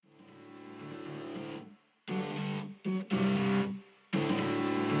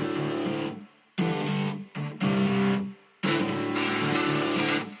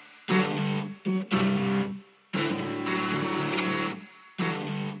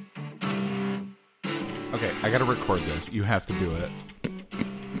Okay, I gotta record this. You have to do it.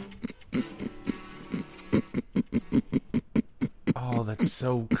 Oh, that's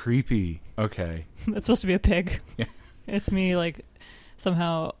so creepy. Okay. That's supposed to be a pig. Yeah. It's me, like,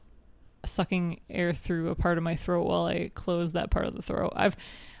 somehow sucking air through a part of my throat while I close that part of the throat.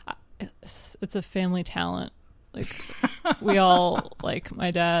 It's a family talent. Like, we all, like,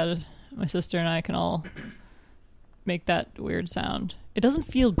 my dad, my sister, and I can all make that weird sound. It doesn't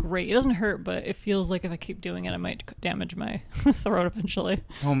feel great. It doesn't hurt, but it feels like if I keep doing it, I might damage my throat eventually.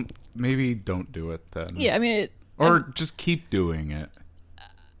 Well, maybe don't do it then. Yeah, I mean... just keep doing it.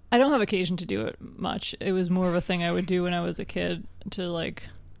 I don't have occasion to do it much. It was more of a thing I would do when I was a kid to, like,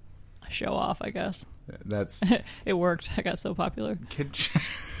 show off, I guess. That's... It worked. I got so popular. Kids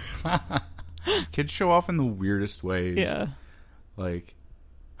show off in the weirdest ways. Yeah. Like,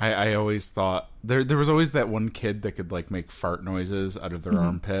 I always thought... There was always that one kid that could, like, make fart noises out of their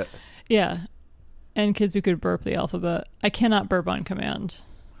armpit. Yeah. And kids who could burp the alphabet. I cannot burp on command.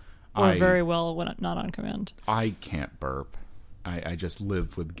 Or very well when not on command. I can't burp. I just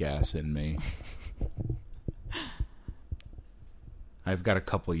live with gas in me. I've got a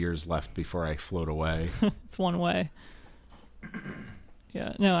couple years left before I float away. It's one way.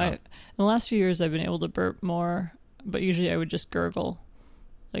 Yeah. No, in the last few years I've been able to burp more, but usually I would just gurgle.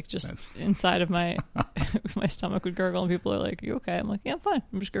 Like, just inside of my my stomach would gurgle, and people are like, "You okay?" I'm like, "Yeah, I'm fine.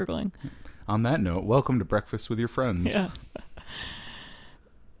 I'm just gurgling." On that note, welcome to Breakfast with Your Friends. Yeah.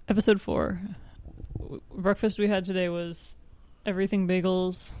 Episode 4. Breakfast we had today was everything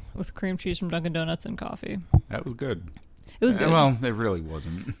bagels with cream cheese from Dunkin' Donuts and coffee. That was good. It was good. Well, it really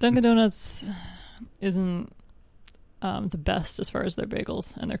wasn't. Dunkin' Donuts isn't the best as far as their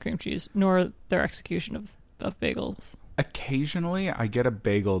bagels and their cream cheese, nor their execution of bagels. Occasionally, I get a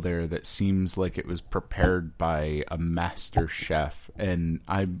bagel there that seems like it was prepared by a master chef, and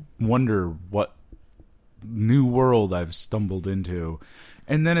I wonder what new world I've stumbled into.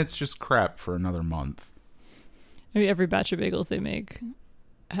 And then it's just crap for another month. Maybe every batch of bagels they make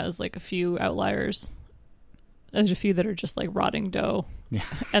has, like, a few outliers. There's a few that are just, like, rotting dough. Yeah.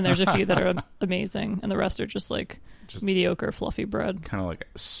 And there's a few that are amazing. And the rest are just, like, mediocre, fluffy bread. Kind of like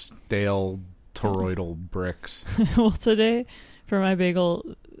stale, toroidal bricks. Well, today, for my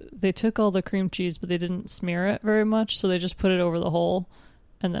bagel, they took all the cream cheese, but they didn't smear it very much. So they just put it over the hole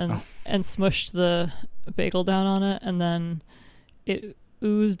and then and smushed the bagel down on it. And then it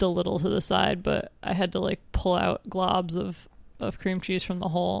oozed a little to the side, but I had to, like, pull out globs of cream cheese from the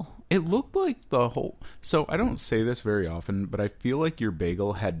hole. It looked like the whole... So I don't say this very often, but I feel like your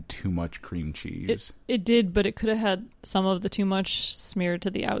bagel had too much cream cheese. It did, but it could have had some of the too much smeared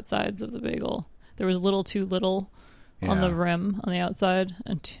to the outsides of the bagel. There was a little too little on the rim on the outside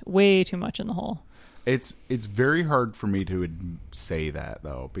and way too much in the hole. It's very hard for me to say that,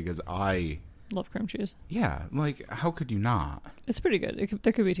 though, because I... love cream cheese. Yeah, like, how could you not? It's pretty good.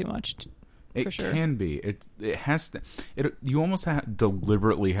 There could be too much, for sure. It can be. It has to. You almost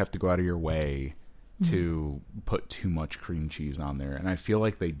deliberately have to go out of your way to put too much cream cheese on there, and I feel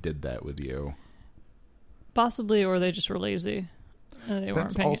like they did that with you. Possibly, or they just were lazy.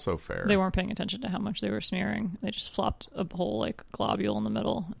 That's also fair. They weren't paying attention to how much they were smearing. They just flopped a whole, like, globule in the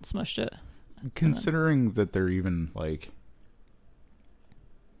middle and smushed it. Considering that they're even, like...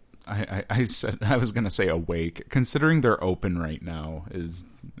 I said I was going to say awake. Considering they're open right now is,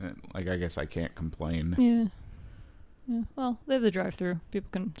 like, I guess I can't complain. Yeah. Well, they have the drive-through. People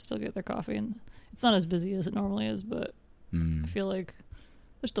can still get their coffee, and it's not as busy as it normally is, but I feel like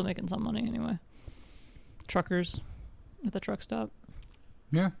they're still making some money anyway. Truckers at the truck stop.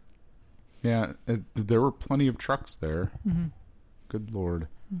 Yeah. Yeah, there were plenty of trucks there. Mm-hmm. Good Lord.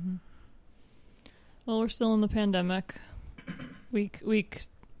 Mm-hmm. Well, we're still in the pandemic. Week,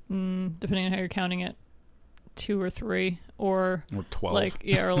 depending on how you're counting it, 2 or 3 or 12,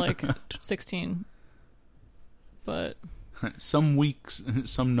 or like 16. But some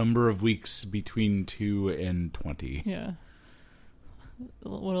number of weeks between 2 and 20. Yeah.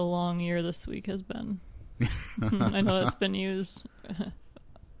 What a long year this week has been. I know that's been used,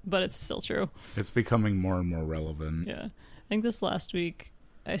 but it's still true. It's becoming more and more relevant. Yeah. I think this last week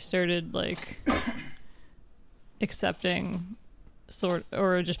I started, like, accepting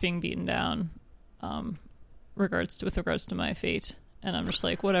or just being beaten down with regards to my fate, and I'm just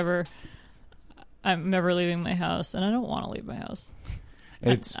like, whatever. I'm never leaving my house, and I don't want to leave my house.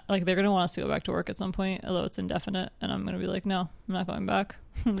 It's like they're gonna want us to go back to work at some point, although it's indefinite, and I'm gonna be like, no, I'm not going back.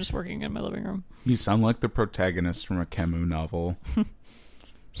 I'm just working in my living room. You sound like the protagonist from a Camus novel.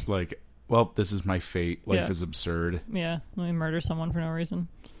 Just like, well, this is my fate. Life is absurd. Yeah, let me murder someone for no reason.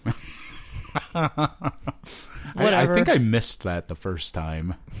 I think I missed that the first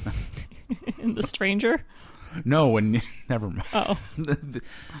time. In The Stranger? No, when never mind. Oh.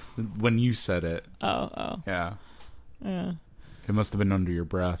 When you said it. Oh. Yeah. Yeah. It must have been under your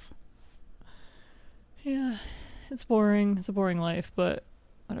breath. Yeah. It's boring. It's a boring life, but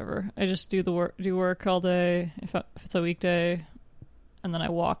whatever. I just do work all day if it's a weekday, and then I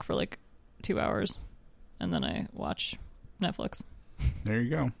walk for like 2 hours, and then I watch Netflix. There you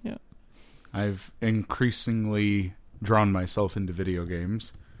go. Yeah. I've increasingly drawn myself into video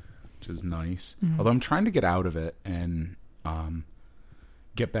games, which is nice. Mm-hmm. Although I'm trying to get out of it and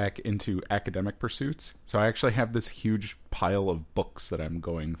get back into academic pursuits. So I actually have this huge pile of books that I'm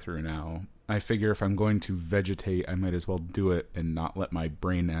going through now. I figure if I'm going to vegetate, I might as well do it and not let my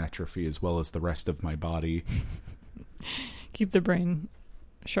brain atrophy as well as the rest of my body. Keep the brain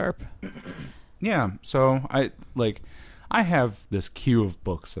sharp. Yeah, so I have this queue of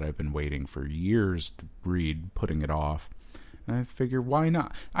books that I've been waiting for years to read, putting it off. And I figure, why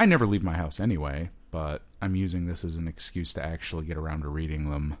not? I never leave my house anyway, but I'm using this as an excuse to actually get around to reading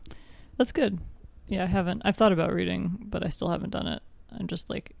them. That's good. Yeah, I haven't. I've thought about reading, but I still haven't done it. I'm just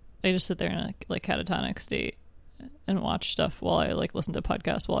like, I just sit there in a like catatonic state and watch stuff while I like listen to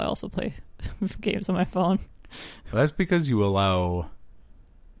podcasts while I also play games on my phone. Well, that's because you allow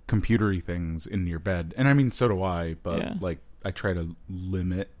computery things in your bed. And I mean, so do I, but Yeah. like I try to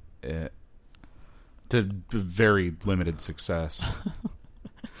limit it to very limited success.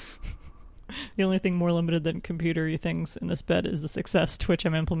 The only thing more limited than computery things in this bed is the success to which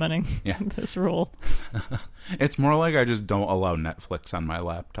I'm implementing this rule. It's more like I just don't allow Netflix on my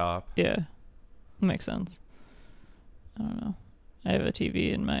laptop. Yeah. Makes sense. I don't know. I have a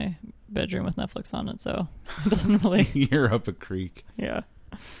TV in my bedroom with Netflix on it, so it doesn't really... You're up a creek. Yeah.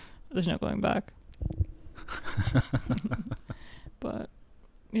 There's no going back. But,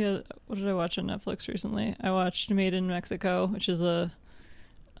 yeah, what did I watch on Netflix recently? I watched Made in Mexico, which is a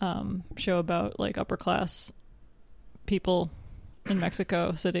show about, like, upper-class people in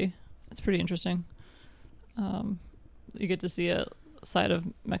Mexico City. It's pretty interesting. You get to see a side of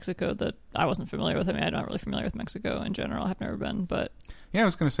Mexico that I wasn't familiar with. I mean, I'm not really familiar with Mexico in general. I've never been, but... Yeah, I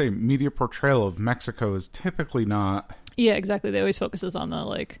was going to say, media portrayal of Mexico is typically not... Yeah, exactly. They always focuses on the,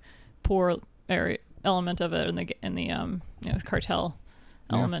 like, poor area element of it and the cartel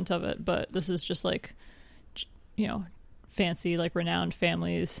element of it. But this is just, like, fancy, like, renowned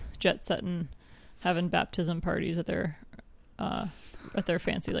families jet-setting, having baptism parties at their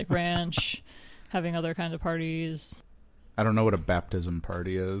fancy, like, ranch, having other kind of parties. I don't know what a baptism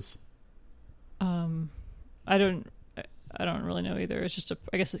party is. I don't really know either. It's just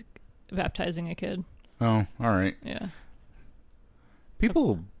I guess baptizing a kid. Oh, all right. Yeah.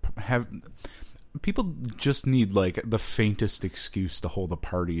 People just need like the faintest excuse to hold a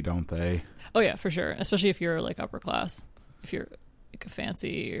party, don't they? Oh yeah, for sure. Especially if you're like upper class. If you're like a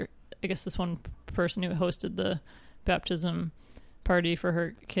fancy, or I guess this one person who hosted the baptism party for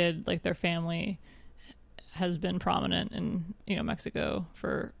her kid, like their family has been prominent in Mexico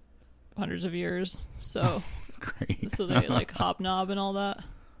for hundreds of years. So great. So they like hobnob and all that.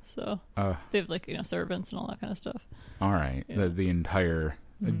 So they have like servants and all that kind of stuff. All right, yeah. The entire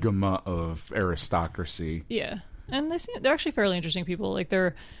gamut of aristocracy. Yeah, and they're actually fairly interesting people. Like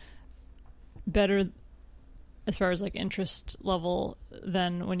they're better as far as like interest level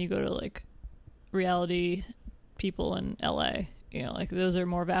than when you go to like reality people in LA. Like those are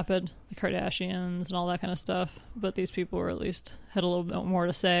more vapid, the Kardashians and all that kind of stuff. But these people were at least had a little bit more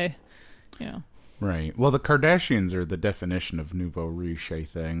to say. Right. Well, the Kardashians are the definition of nouveau riche, I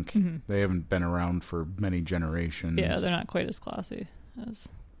think. Mm-hmm. They haven't been around for many generations. Yeah, they're not quite as classy as...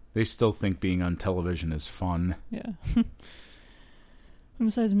 They still think being on television is fun. Yeah. And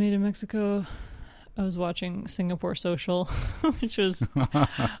besides Made in Mexico, I was watching Singapore Social, which was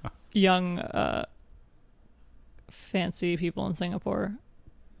young, fancy people in Singapore.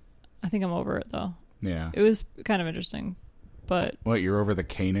 I think I'm over it, though. Yeah. It was kind of interesting, but... What, you're over the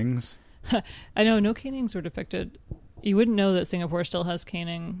canings? I know, no canings were depicted. You wouldn't know that Singapore still has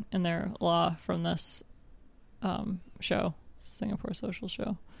caning in their law from this show, Singapore Social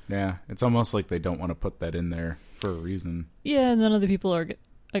show. Yeah, it's almost like they don't want to put that in there for a reason. Yeah, none of the people are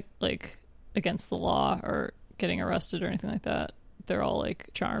like against the law or getting arrested or anything like that. They're all like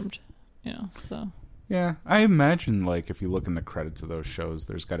charmed, so... Yeah, I imagine, like, if you look in the credits of those shows,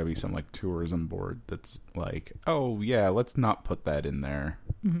 there's got to be some, like, tourism board that's like, oh, yeah, let's not put that in there.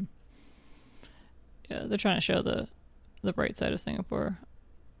 Mm-hmm. Yeah, they're trying to show the bright side of Singapore.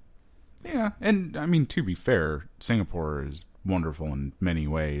 Yeah, and, I mean, to be fair, Singapore is wonderful in many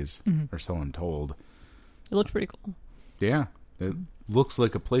ways, or so I'm told. It looked pretty cool. Yeah, it looks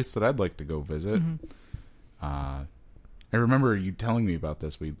like a place that I'd like to go visit. I remember you telling me about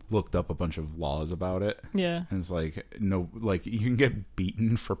this. We looked up a bunch of laws about it. Yeah. And it's like, no, like you can get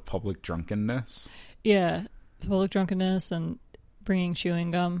beaten for public drunkenness. Yeah. Public drunkenness and bringing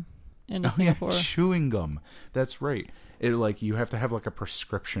chewing gum into Singapore. Yeah, chewing gum. That's right. It like you have to have like a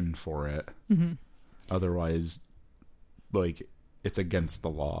prescription for it. Mm-hmm. Otherwise, like it's against the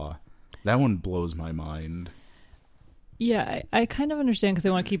law. That one blows my mind. Yeah, I kind of understand because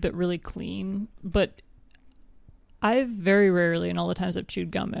they want to keep it really clean, but I've very rarely, in all the times I've chewed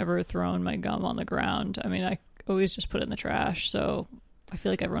gum, ever thrown my gum on the ground. I mean, I always just put it in the trash, so I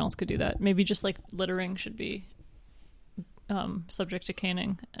feel like everyone else could do that. Maybe just like littering should be subject to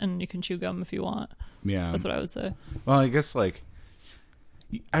caning, and you can chew gum if you want. Yeah. That's what I would say. Well, I guess like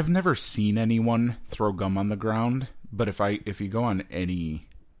I've never seen anyone throw gum on the ground, but if you go on any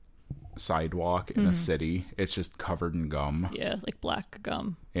sidewalk in a city, it's just covered in gum. Yeah, like black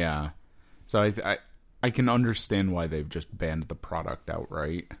gum. Yeah. So I can understand why they've just banned the product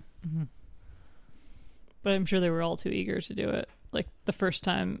outright. Mm-hmm. But I'm sure they were all too eager to do it. Like the first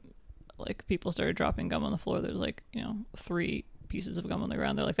time like people started dropping gum on the floor, there's like, 3 pieces of gum on the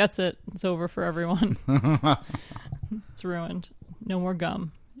ground. They're like, that's it. It's over for everyone. It's ruined. No more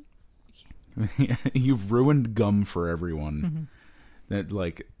gum. You've ruined gum for everyone. Mm-hmm. That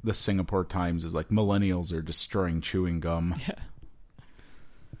like the Singapore Times is like millennials are destroying chewing gum. Yeah.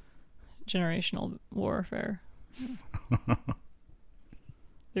 Generational warfare.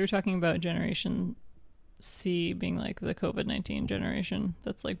 They were talking about Generation C being like the COVID-19 generation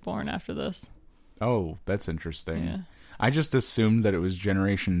that's like born after this. Oh, that's interesting. Yeah. I just assumed that it was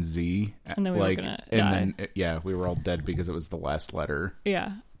Generation Z. And then we were gonna die. Then we were all dead because it was the last letter.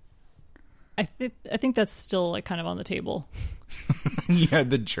 Yeah. I think that's still like kind of on the table. Yeah,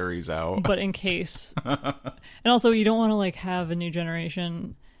 the jury's out. But in case. And also you don't want to like have a new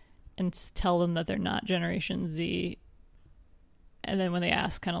generation and tell them that they're not Generation Z. And then when they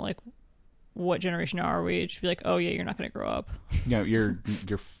ask kind of like, what generation are we? It should be like, oh yeah, you're not going to grow up. Yeah, you're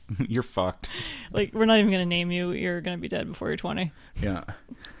fucked. Like, we're not even going to name you. You're going to be dead before you're 20. Yeah.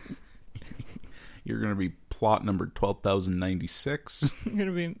 You're going to be plot number 12,096.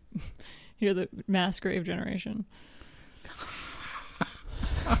 You're the mass grave generation.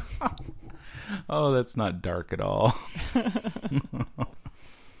 Oh, that's not dark at all.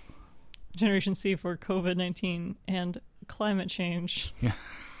 Generation C for COVID-19 and climate change. Yeah.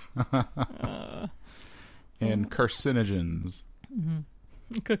 And carcinogens.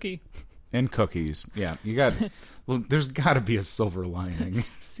 Mm-hmm. Cookie. And cookies. Yeah. There's got to be a silver lining.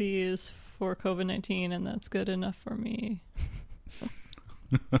 C is for COVID-19 and that's good enough for me.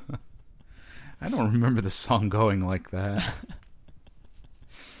 I don't remember the song going like that.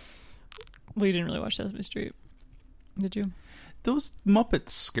 Well, you didn't really watch Sesame Street, did you? Those Muppets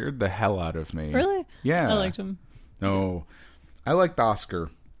scared the hell out of me. Really? Yeah. I liked them. No. I liked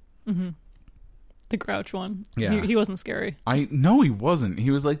Oscar. Mm-hmm. The Grouch one. Yeah. He wasn't scary. No, he wasn't. He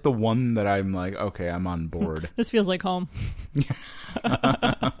was like the one that I'm like, okay, I'm on board. This feels like home. Like,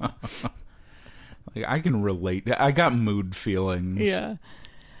 I can relate. I got mood feelings. Yeah.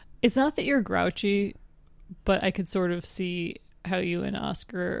 It's not that you're grouchy, but I could sort of see how you and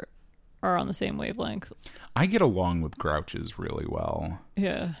Oscar are on the same wavelength. I get along with Grouches really well.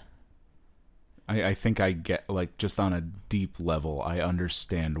 Yeah. I think I get, like, just on a deep level, I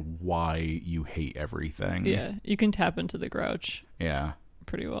understand why you hate everything. Yeah. You can tap into the Grouch. Yeah.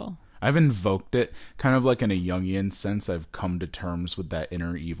 Pretty well. I've invoked it kind of like in a Jungian sense. I've come to terms with that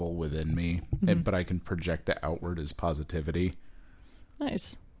inner evil within me, but I can project it outward as positivity.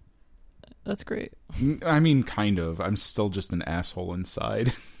 Nice. That's great. I mean, kind of. I'm still just an asshole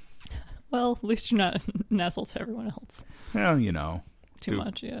inside. Well, at least you're not an asshole to everyone else. Well, Too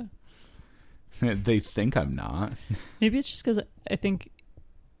much, yeah. They think I'm not. Maybe it's just because I think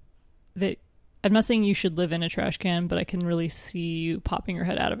that I'm not saying you should live in a trash can, but I can really see you popping your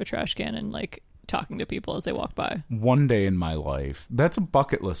head out of a trash can and like talking to people as they walk by. One day in my life. That's a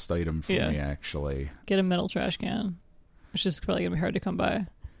bucket list item for me, actually. Get a metal trash can. It's just probably going to be hard to come by.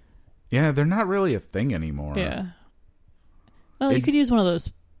 Yeah, they're not really a thing anymore. Yeah. Well, you could use one of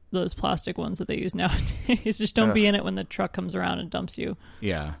those plastic ones that they use nowadays. Just don't be in it when the truck comes around and dumps you.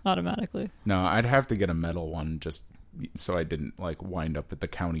 Yeah. Automatically. No, I'd have to get a metal one just so I didn't like wind up at the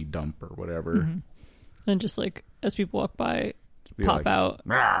county dump or whatever. Mm-hmm. And just like as people walk by, pop out.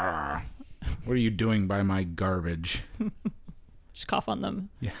 What are you doing by my garbage? Just cough on them.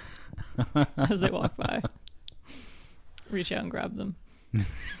 Yeah. As they walk by. Reach out and grab them.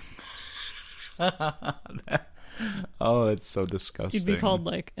 Oh, it's so disgusting. You'd be called,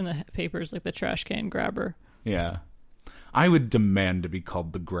 like, in the papers, like the trash can grabber. Yeah. I would demand to be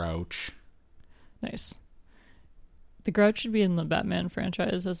called the Grouch. Nice. The Grouch should be in the Batman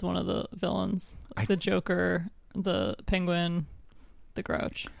franchise as one of the villains. The Joker, the Penguin, the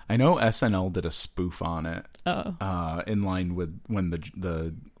Grouch. I know SNL did a spoof on it. Oh. In line with when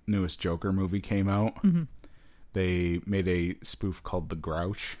the newest Joker movie came out. Mm-hmm. They made a spoof called The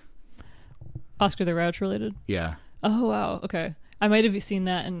Grouch. Oscar the Grouch related? Yeah. Oh, wow. Okay. I might have seen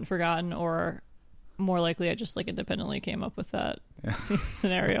that and forgotten, or more likely I just like independently came up with that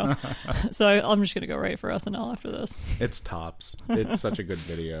scenario. So I'm just going to go right for SNL after this. It's tops. It's such a good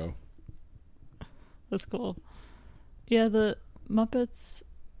video. That's cool. Yeah, the Muppets,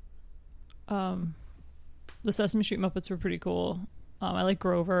 the Sesame Street Muppets were pretty cool. I like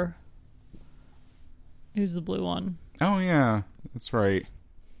Grover. Who's the blue one? Oh, yeah. That's right.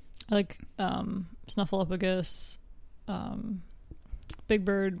 I like Snuffleupagus, Big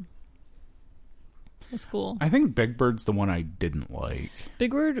Bird. Was cool. I think Big Bird's the one I didn't like.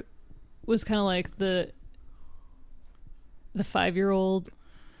 Big Bird was kind of like the 5-year-old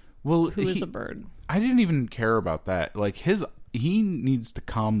who is a bird. I didn't even care about that. Like he needs to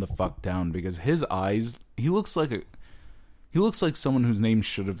calm the fuck down because his eyes. He looks like someone whose name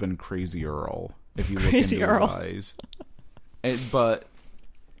should have been Crazy Earl. If you look into his eyes, but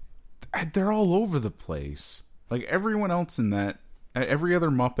they're all over the place. Like everyone else in that, every other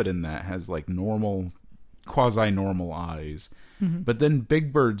Muppet in that has like normal, quasi-normal eyes. Mm-hmm. But then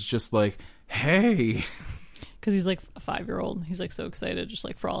Big Bird's just like, hey. Because he's like a 5-year-old. He's like so excited, just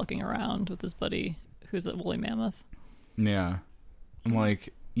like frolicking around with his buddy who's a woolly mammoth. Yeah. I'm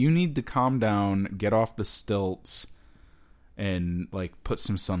like, you need to calm down, get off the stilts, and like put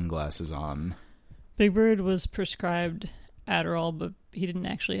some sunglasses on. Big Bird was prescribed Adderall, but he didn't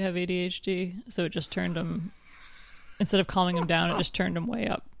actually have ADHD, so it just turned him, instead of calming him down, it just turned him way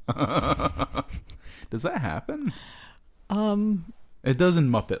up. Does that happen? It does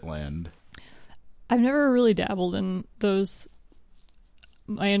in Muppet Land. I've never really dabbled in those.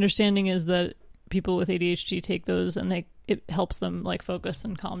 My understanding is that people with ADHD take those and it helps them like focus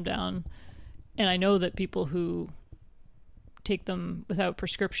and calm down. And I know that people who take them without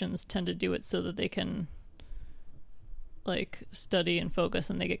prescriptions tend to do it so that they can like study and focus,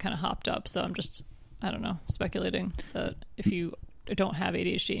 and they get kind of hopped up. So I'm just, I don't know, speculating that if you don't have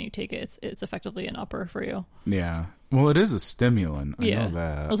ADHD and you take it, it's effectively an upper for you. Yeah. Well, it is a stimulant. I know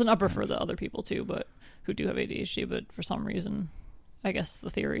that. It was an upper for the other people too, but who do have ADHD, but for some reason, I guess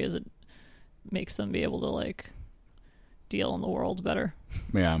the theory is it makes them be able to like deal in the world better.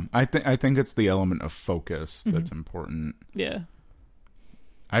 Yeah. I think it's the element of focus that's important. Yeah.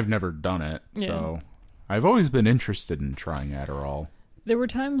 I've never done it, so I've always been interested in trying Adderall. There were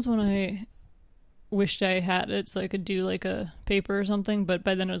times when I wished I had it so I could do like a paper or something, but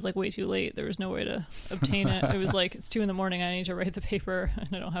by then it was like way too late. There was no way to obtain it. It was like, it's 2 a.m. I need to write the paper and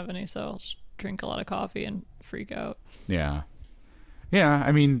I don't have any, so I'll just drink a lot of coffee and freak out. Yeah. Yeah,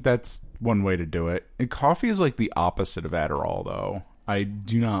 I mean, that's one way to do it. And coffee is like the opposite of Adderall, though. I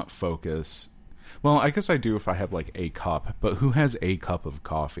do not focus. Well, I guess I do if I have like a cup, but who has a cup of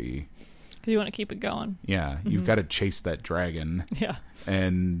coffee? Because you want to keep it going. Yeah, you've got to chase that dragon. Yeah.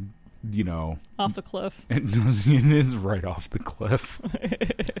 And, you know. Off the cliff. It is right off the cliff.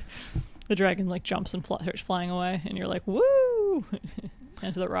 The dragon like jumps and starts flying away, and you're like, woo!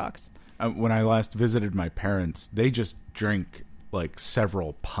 Into the rocks. When I last visited my parents, they just drink like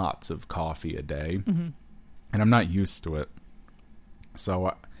several pots of coffee a day, and I'm not used to it.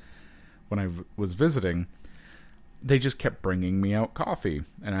 So when I was visiting, they just kept bringing me out coffee,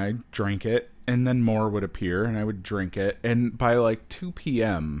 and I drank it, and then more would appear, and I would drink it, and by like 2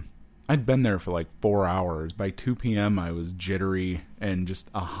 p.m., I'd been there for like 4 hours. By 2 p.m., I was jittery and just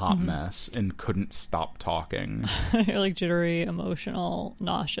a hot mess and couldn't stop talking. You're like jittery, emotional,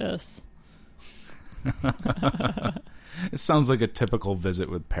 nauseous. It sounds like a typical visit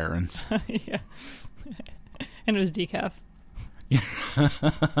with parents. Yeah. And it was decaf.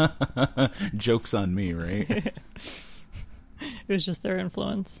 Joke's on me, right? It was just their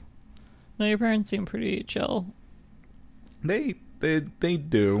influence. No, your parents seem pretty chill. They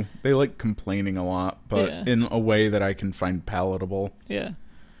do. They like complaining a lot, but in a way that I can find palatable. Yeah.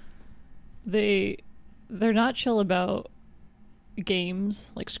 They're not chill about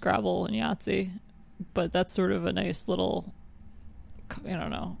games like Scrabble and Yahtzee, but that's sort of a nice little, I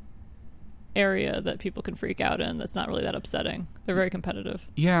don't know, area that people can freak out in that's not really that upsetting. They're very competitive.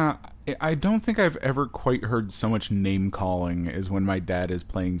 Yeah, I don't think I've ever quite heard so much name calling as when my dad is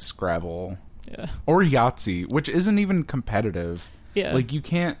playing Scrabble. Yeah. Or Yahtzee, which isn't even competitive. Yeah. Like you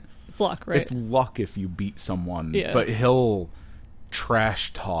can't... It's luck, right? It's luck if you beat someone. Yeah. But he'll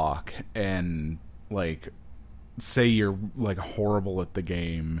trash talk and like say you're like horrible at the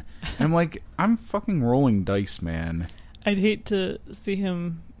game. And I'm like, I'm fucking rolling dice, man. I'd hate to see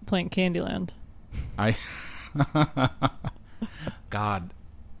him playing Candyland. God,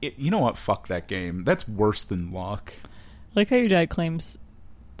 you know what? Fuck that game. That's worse than luck. Like how your dad claims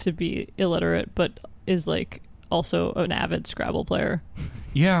to be illiterate, but is like also an avid Scrabble player.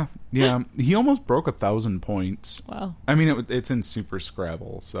 Yeah. He almost broke 1,000 points. Wow. I mean, it's in Super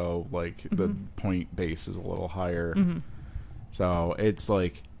Scrabble, so like the point base is a little higher. So it's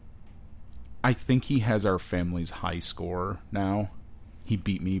like, I think he has our family's high score now. He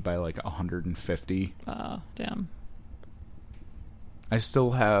beat me by like 150. Damn. I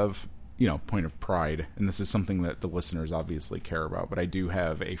still have, point of pride, and this is something that the listeners obviously care about, but I do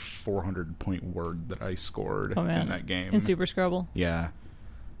have a 400-point word that I scored in that game. In Super Scrabble? Yeah.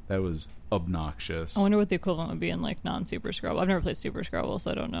 That was obnoxious. I wonder what the equivalent would be in like non-Super Scrabble. I've never played Super Scrabble,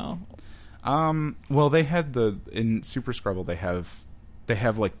 so I don't know. Well, they had in Super Scrabble they have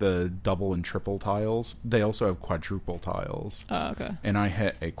like the double and triple tiles. They also have quadruple tiles. Oh, okay. And I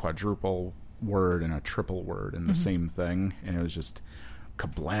hit a quadruple word and a triple word in the same thing, and it was just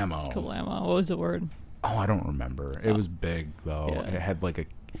kablamo. Kablamo. What was the word? Oh, I don't remember. It was big though. Yeah. It had like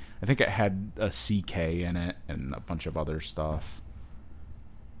I think it had a CK in it and a bunch of other stuff.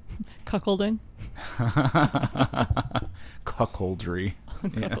 Cuckolding? Cuckoldry.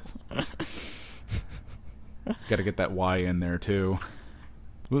 Yeah. Gotta get that Y in there too.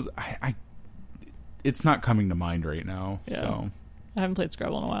 It's not coming to mind right now. Yeah. So I haven't played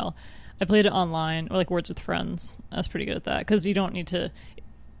Scrabble in a while. I played it online, or like Words with Friends. I was pretty good at that, because you don't need to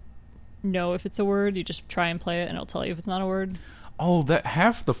know if it's a word. You just try and play it, and it'll tell you if it's not a word. Oh, that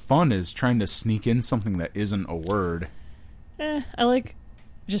half the fun is trying to sneak in something that isn't a word. I like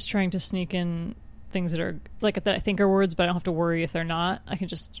just trying to sneak in things that are like that I think are words, but I don't have to worry if they're not. I can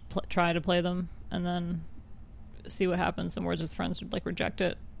just try to play them and then see what happens. And Words with Friends would like reject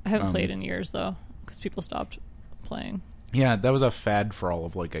it. I haven't played in years though, because people stopped playing. Yeah, that was a fad for all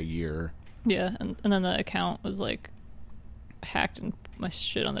of like a year. Yeah, and then the account was like hacked and my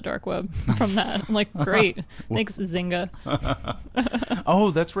shit on the dark web from that. I'm like, great, thanks Zynga.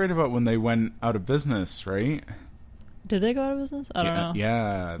 Oh, that's right about when they went out of business, right? Did they go out of business? I don't know.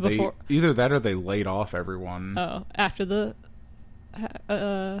 Yeah, Before... either that or they laid off everyone. Oh, after the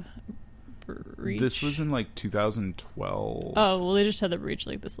breach? This was in like 2012. Oh, well, they just had the breach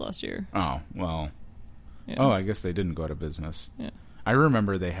like this last year. Oh, well. Yeah. Oh, I guess they didn't go out of business. Yeah. I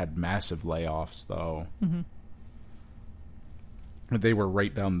remember they had massive layoffs, though. Mm-hmm. They were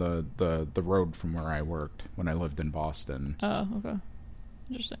right down the road from where I worked when I lived in Boston. Oh, okay.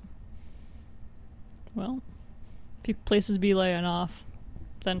 Interesting. Well, places be laying off,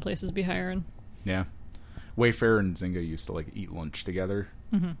 then places be hiring. Yeah. Wayfair and Zynga used to like eat lunch together.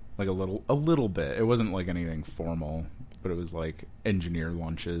 Mm-hmm. Like a little bit. It wasn't like anything formal, but it was like engineer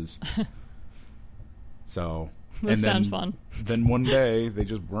lunches. So that sounds fun. Then one day they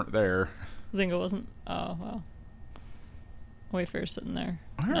just weren't there. Zynga wasn't. Oh well. Wayfair's sitting there.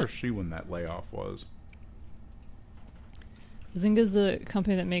 I heard she when that layoff was. Zynga's a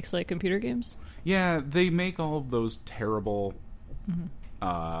company that makes like computer games. Yeah, they make all of those terrible,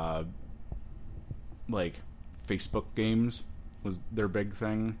 like Facebook games was their big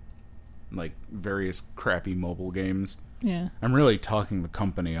thing, like various crappy mobile games. Yeah, I'm really talking the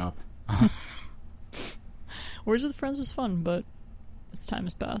company up. Words with Friends was fun, but its time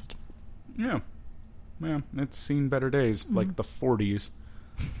has passed. Yeah, it's seen better days, like the 40s.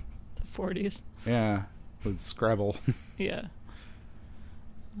 The 40s. Yeah, with Scrabble. Yeah.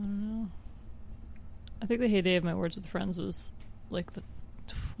 I don't know. I think the heyday of my Words with Friends was like the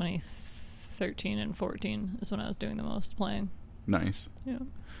 2013 and 14 is when I was doing the most playing. Nice. Yeah.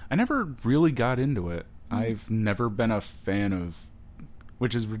 I never really got into it. I've never been a fan of,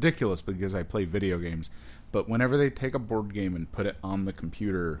 which is ridiculous because I play video games, but whenever they take a board game and put it on the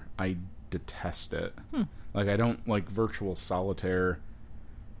computer, I detest it. Like, I don't like virtual solitaire.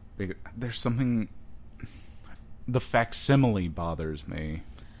 There's something... The facsimile bothers me.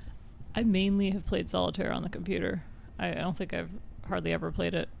 I mainly have played solitaire on the computer. I don't think I've hardly ever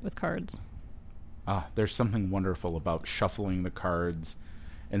played it with cards. There's something wonderful about shuffling the cards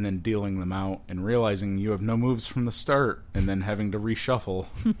and then dealing them out and realizing you have no moves from the start and then having to reshuffle.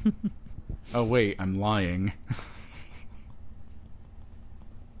 Oh, wait, I'm lying.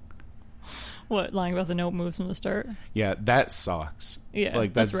 What, lying about the no moves from the start? Yeah, that sucks. Yeah,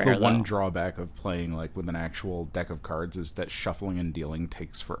 like that's rare, the one though. drawback of playing like with an actual deck of cards is that shuffling and dealing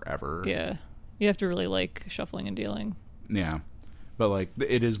takes forever. Yeah. You have to really like shuffling and dealing. Yeah. But like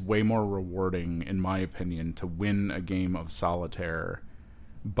it is way more rewarding in my opinion to win a game of solitaire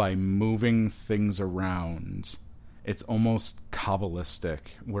by moving things around it's almost Kabbalistic,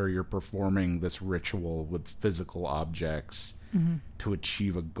 where you're performing this ritual with physical objects to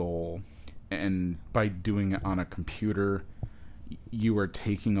achieve a goal. And by doing it on a computer, you are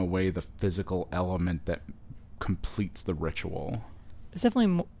taking away the physical element that completes the ritual. It's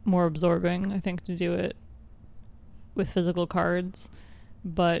definitely more absorbing, I think, to do it with physical cards.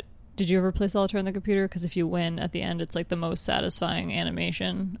 But did you ever play solitaire on the computer? Because if you win at the end, it's like the most satisfying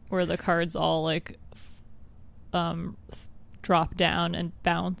animation where the cards all like drop down and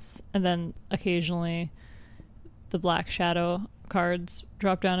bounce, and then occasionally the black shadow cards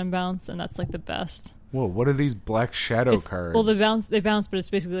drop down and bounce, and that's like the best. Whoa, what are these black shadow cards? Well, they bounce, but it's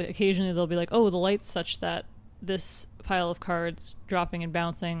basically like occasionally they'll be like, oh, the light's such that this pile of cards dropping and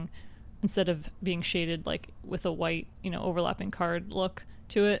bouncing, instead of being shaded like with a white, overlapping card look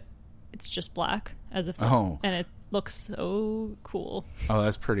to it, it's just black, as if and it looks so cool. Oh,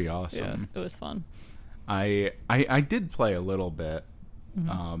 that's pretty awesome. Yeah, it was fun. I did play a little bit,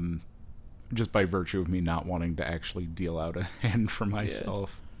 just by virtue of me not wanting to actually deal out a hand for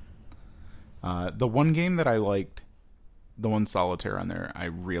myself. Yeah. The one game that I liked, the one solitaire on there, I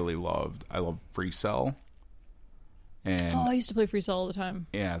really loved. I love Free Cell. And I used to play Free Cell all the time.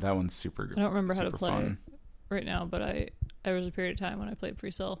 Yeah, that one's super good. I don't remember how to play fun. Right now, but there was a period of time when I played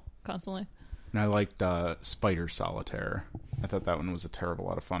Free Cell constantly. And I liked Spider Solitaire. I thought that one was a terrible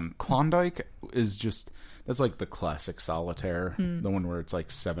lot of fun. Klondike is that's like the classic solitaire, the one where it's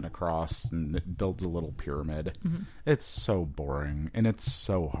like 7 across and it builds a little pyramid. It's so boring and it's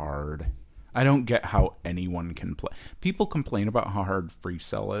so hard. I don't get how anyone can play. People complain about how hard Free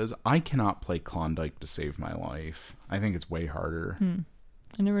Cell is. I cannot play Klondike to save my life. I think it's way harder.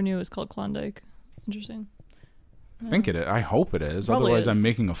 I never knew it was called Klondike. Interesting. I think it is. I hope it is. Probably Otherwise, is. I'm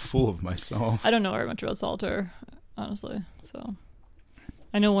making a fool of myself. I don't know very much about solitaire, honestly. So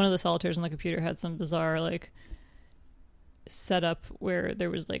I know one of the solitaires on the computer had some bizarre like setup where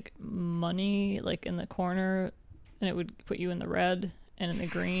there was like money like in the corner, and it would put you in the red and in the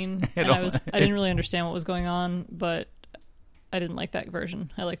green. And I didn't really understand what was going on, but I didn't like that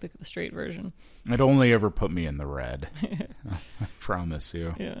version. I like the straight version. It only ever put me in the red. I promise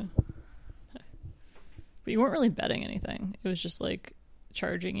you. Yeah. But you weren't really betting anything. It was just like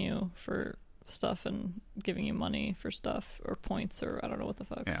charging you for stuff and giving you money for stuff or points or I don't know what the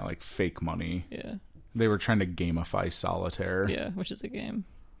fuck. Yeah, like fake money. Yeah. They were trying to gamify solitaire. Yeah, which is a game.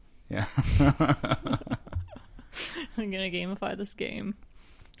 Yeah. I'm going to gamify this game.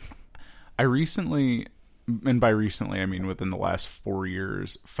 I recently, and by recently I mean within the last 4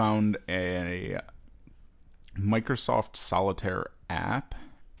 years, found a Microsoft Solitaire app.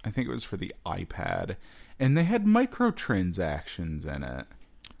 I think it was for the iPad. And they had microtransactions in it.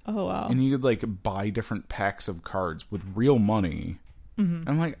 Oh, wow. And you could, like, buy different packs of cards with real money.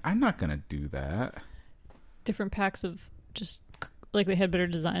 I'm like, I'm not going to do that. Different packs of just, like, they had better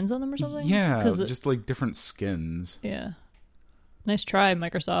designs on them or something? Yeah, just, like, different skins. Yeah. Nice try,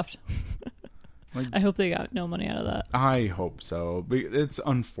 Microsoft. Like, I hope they got no money out of that. I hope so. But it's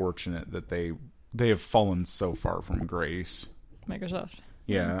unfortunate that they have fallen so far from grace. Microsoft.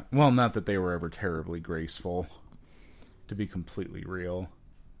 Yeah. Well, not that they were ever terribly graceful, to be completely real.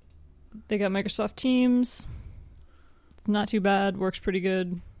 They got Microsoft Teams. It's not too bad. Works pretty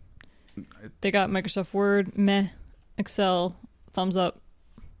good. They got Microsoft Word. Meh. Excel. Thumbs up.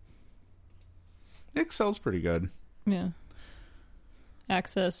 Excel's pretty good. Yeah.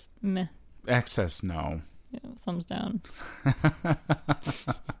 Access. Meh. Access, no. Yeah, thumbs down.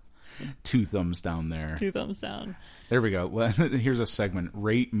 2 thumbs down there. 2 thumbs down. There we go. Here's a segment.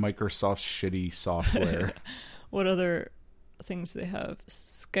 Rate Microsoft's shitty software. What other things do they have?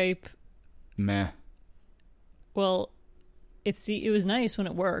 Skype. Meh. Well, it was nice when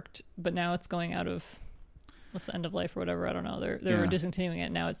it worked, but now it's going out of what's the end of life or whatever. I don't know. They're discontinuing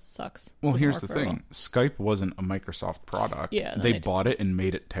it now. It sucks. Well, here's the thing. Skype wasn't a Microsoft product. Yeah, they bought it and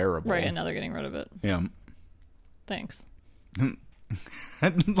made it terrible. Right, and now they're getting rid of it. Yeah. Thanks.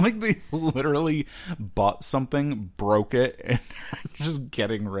 Like they literally bought something, broke it, and just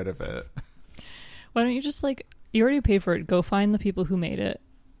getting rid of it. Why don't you just you already paid for it? Go find the people who made it,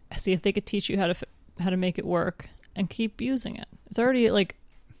 see if they could teach you how to make it work, and keep using it. It's already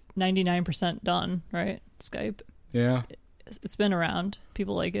 99% done, right? Skype. Yeah. It's been around.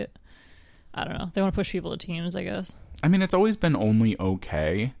 People like it. I don't know. They want to push people to Teams, I guess. I mean, it's always been only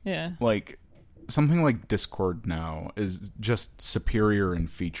okay. Yeah. Something like Discord now is just superior in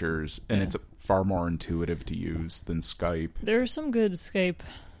features, and it's far more intuitive to use than Skype. There are some good Skype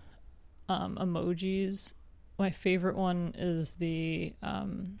emojis. My favorite one is the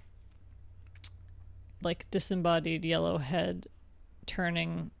disembodied yellow head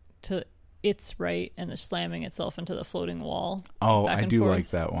turning to it's right and it's slamming itself into the floating wall. Oh, back I and do forth. like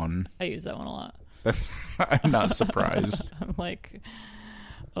that one. I use that one a lot. That's I'm not surprised. I'm like,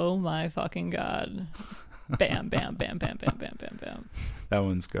 oh my fucking God. Bam, bam, bam, bam, bam, bam, bam, bam. That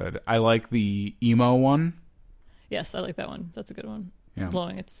one's good. I like the emo one. Yes, I like that one. That's a good one. Yeah.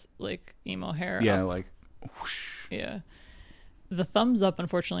 Blowing its like emo hair Yeah, up. like whoosh. Yeah. The thumbs up,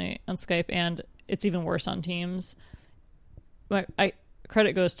 unfortunately, on Skype, and it's even worse on Teams.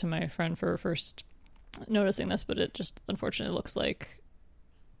 Credit goes to my friend for first noticing this, but it just unfortunately looks like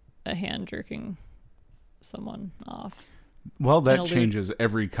a hand jerking someone off. Well, that changes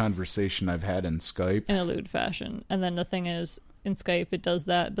every conversation I've had in Skype. In a lewd fashion. And then the thing is, in Skype, it does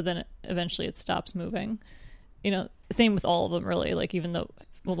that, but then eventually it stops moving. You know, same with all of them, really. Like, even though,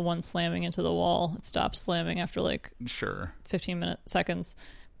 well, the one slamming into the wall, it stops slamming after, like, sure, 15 seconds.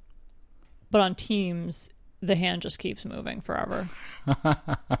 But on Teams, the hand just keeps moving forever.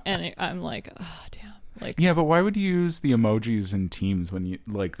 And I'm like, oh, damn. Like, yeah, but why would you use the emojis in Teams when you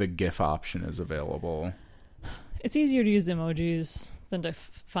like the GIF option is available? It's easier to use emojis than to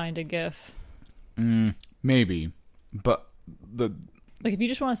find a GIF. Maybe, but like, if you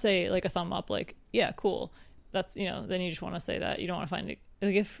just want to say like a thumb up, like, yeah, cool. That's, you know, then you just want to say that. You don't want to find it.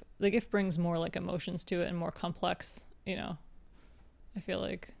 The GIF brings more like emotions to it and more complex. You know, I feel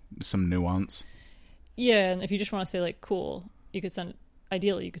like some nuance. Yeah, and if you just want to say like cool, you could send.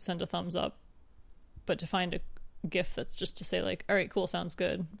 Ideally, you could send a thumbs up. But to find a GIF that's just to say like, all right, cool, sounds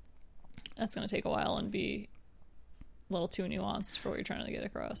good, that's going to take a while and be a little too nuanced for what you're trying to get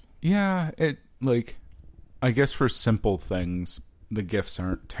across. Yeah, it like, I guess for simple things, the GIFs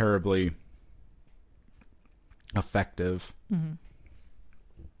aren't terribly effective. Mm-hmm.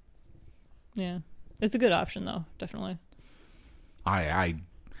 Yeah, it's a good option though, definitely. I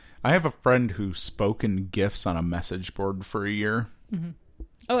have a friend who spoke in GIFs on a message board for a year. Mm-hmm.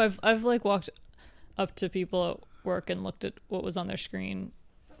 Oh, I've like walked up to people at work and looked at what was on their screen,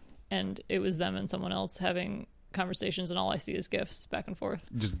 and it was them and someone else having conversations, and all I see is GIFs back and forth.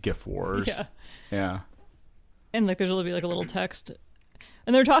 Just GIF wars. Yeah. And like, there'll be like a little text,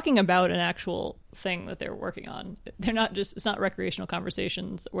 and they're talking about an actual thing that they're working on. They're not just, it's not recreational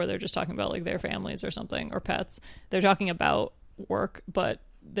conversations where they're just talking about like their families or something or pets. They're talking about work, but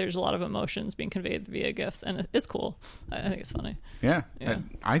there's a lot of emotions being conveyed via GIFs, and it's cool. I think it's funny. Yeah.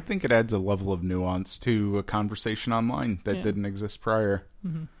 I think it adds a level of nuance to a conversation online that didn't exist prior.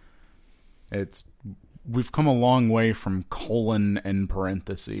 Mm-hmm. We've come a long way from colon and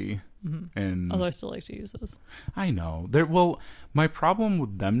parenthesis. Mm-hmm. And although I still like to use those. I know. My problem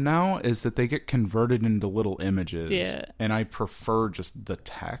with them now is that they get converted into little images. Yeah. And I prefer just the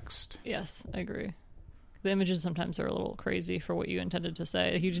text. Yes, I agree. The images sometimes are a little crazy for what you intended to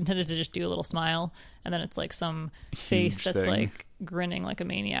say. Like, you intended to just do a little smile, and then it's like some face that's like grinning like a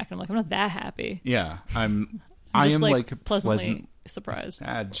maniac. And I'm like, I'm not that happy. Yeah, I am like pleasantly surprised.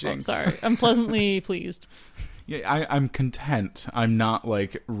 Jinx. Oh, sorry, I'm pleasantly pleased. Yeah, I'm content. I'm not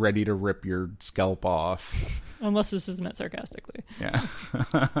like ready to rip your scalp off. Unless this is meant sarcastically.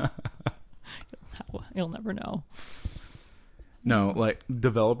 Yeah. You'll never know. No, like,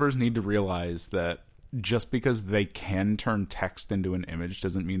 developers need to realize that just because they can turn text into an image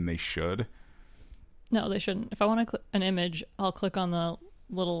doesn't mean they should. No, they shouldn't. If I want an image, I'll click on the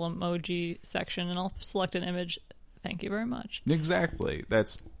little emoji section and I'll select an image. Thank you very much. Exactly.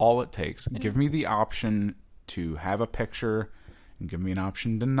 That's all it takes. Yeah. Give me the option to have a picture and give me an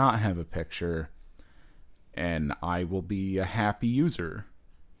option to not have a picture, and I will be a happy user.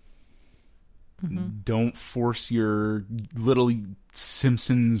 Mm-hmm. Don't force your little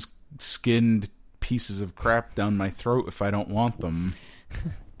Simpsons skinned pieces of crap down my throat if I don't want them.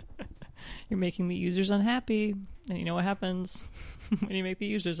 You're making the users unhappy, and you know what happens when you make the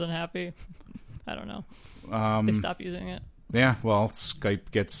users unhappy. I don't know. They stop using it. Yeah, well,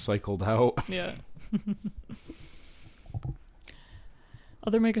 Skype gets cycled out. Yeah.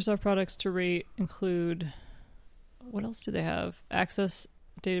 Other Microsoft products to rate include, what else do they have? Access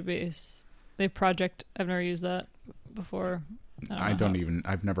database. They have Project. I've never used that before.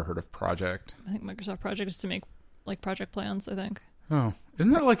 I've never heard of Project. I think Microsoft Project is to make like project plans, I think. Oh,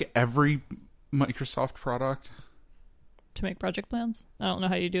 isn't that like every Microsoft product? To make project plans? I don't know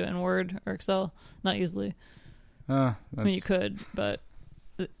how you do it in Word or Excel. Not easily. I mean, you could, but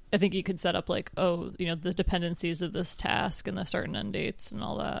I think you could set up like, the dependencies of this task and the start and end dates and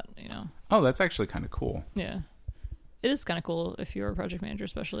all that, Oh, that's actually kind of cool. Yeah. It is kind of cool if you're a project manager,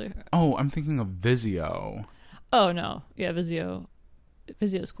 especially. Oh, I'm thinking of Visio. Oh, no. Yeah, Visio.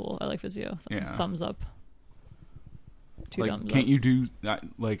 Visio's cool. I like Visio. Yeah. Thumbs up. Two thumbs can't up. You do,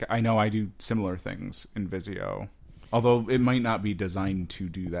 I know I do similar things in Visio. Although it might not be designed to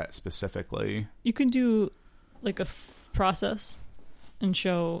do that specifically. You can do like a process and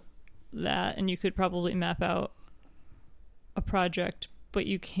show that, and you could probably map out a project, but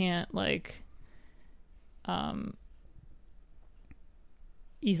you can't like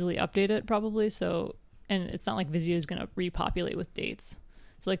easily update it probably. So, and it's not like Visio is going to repopulate with dates.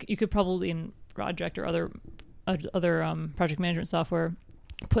 So like you could probably in Project or other project management software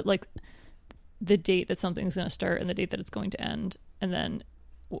put like the date that something's going to start and the date that it's going to end, and then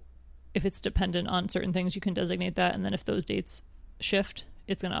if it's dependent on certain things, you can designate that, and then if those dates shift,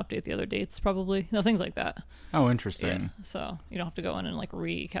 it's going to update the other dates probably. Things like that. Oh, interesting. Yeah, so you don't have to go in and like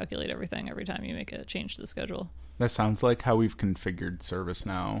recalculate everything every time you make a change to the schedule. That sounds like how we've configured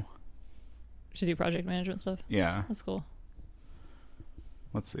ServiceNow to do project management stuff. Yeah, that's cool.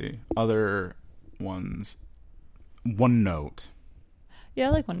 Let's see other ones. OneNote. Yeah,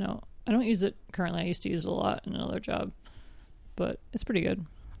 I like OneNote. I don't use it currently. I used to use it a lot in another job, but it's pretty good.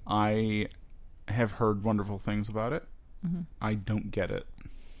 I have heard wonderful things about it. Mm-hmm. I don't get it.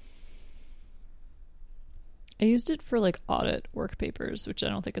 I used it for like audit work papers, which I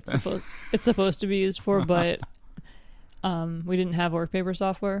don't think it's supposed to be used for, but we didn't have work paper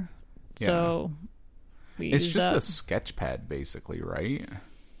software, so it's just a sketchpad basically, right?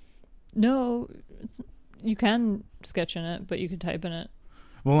 No, you can sketch in it, but you can type in it.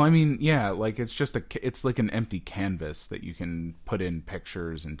 Well, I mean, yeah, like it's like an empty canvas that you can put in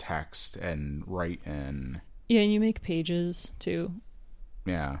pictures and text and write in. Yeah, and you make pages too.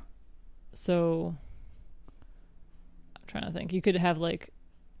 Yeah. So I'm trying to think. You could have like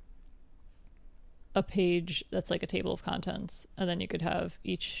a page that's like a table of contents, and then you could have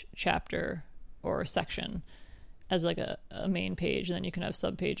each chapter or section as like a main page, and then you can have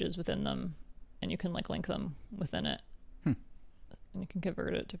sub pages within them, and you can like link them within it. And you can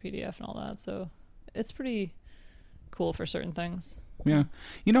convert it to PDF and all that. So it's pretty cool for certain things. Yeah.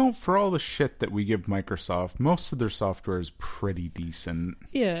 You know, for all the shit that we give Microsoft, most of their software is pretty decent.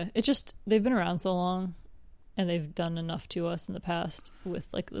 Yeah. It just, they've been around so long and they've done enough to us in the past with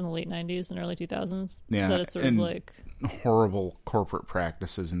like in the late 90s and early 2000s. Yeah. That it's sort of like horrible corporate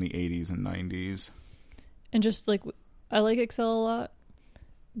practices in the 80s and 90s. And just like, I like Excel a lot,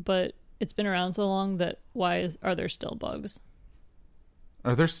 but it's been around so long that are there still bugs?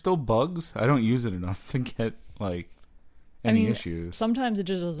 Are there still bugs? I don't use it enough to get like any issues. Sometimes it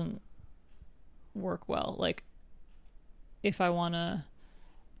just doesn't work well. Like if I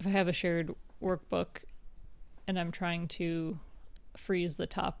have a shared workbook and I'm trying to freeze the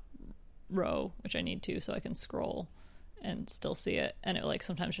top row, which I need to so I can scroll and still see it, and it like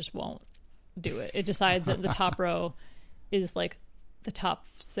sometimes just won't do it. It decides that the top row is like the top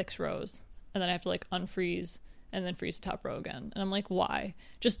 6 rows, and then I have to like unfreeze and then freeze the top row again. And I'm like, why?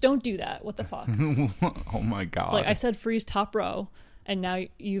 Just don't do that. What the fuck? Oh my God. Like I said, freeze top row, and now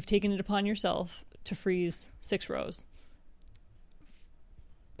you've taken it upon yourself to freeze 6 rows.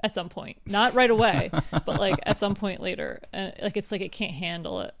 At some point. Not right away, but like at some point later. And like it's like it can't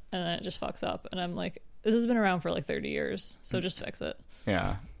handle it, and then it just fucks up. And I'm like, this has been around for like 30 years, so just fix it.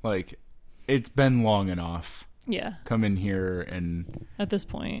 Yeah. Like it's been long enough. Yeah. Come in here and at this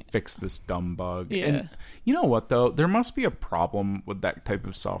point fix this dumb bug. Yeah. And you know what though? There must be a problem with that type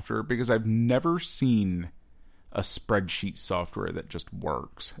of software because I've never seen a spreadsheet software that just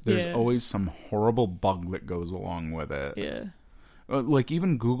works. There's always some horrible bug that goes along with it. Yeah. Like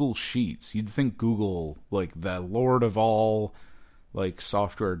even Google Sheets, you'd think Google, like the lord of all like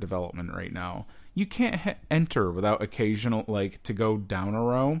software development right now, you can't enter without occasional, like to go down a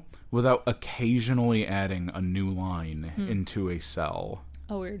row without occasionally adding a new line into a cell.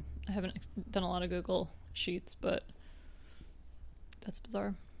 Oh, weird. I haven't done a lot of Google Sheets, but that's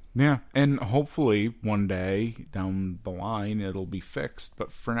bizarre. Yeah, and hopefully one day down the line it'll be fixed,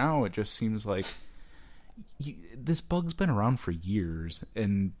 but for now it just seems like this bug's been around for years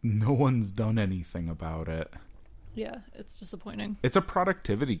and no one's done anything about it. Yeah, it's disappointing. It's a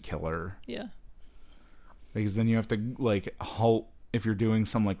productivity killer. Yeah. Because then you have to like halt if you're doing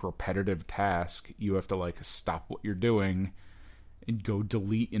some like repetitive task, you have to like stop what you're doing and go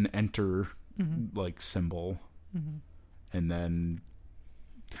delete and enter like symbol and then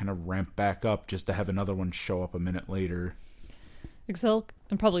kind of ramp back up just to have another one show up a minute later. Excel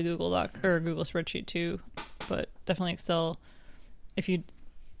and probably Google Doc or Google Spreadsheet too, but definitely Excel. If you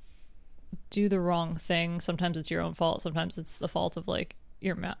do the wrong thing, sometimes it's your own fault. Sometimes it's the fault of like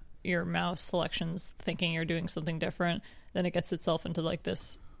your mouse selections thinking you're doing something different. Then it gets itself into like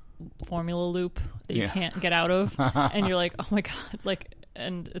this formula loop that you can't get out of, and you're like, oh my god, like,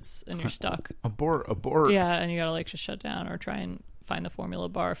 and you're stuck. Abort. Yeah, and you gotta like just shut down or try and find the formula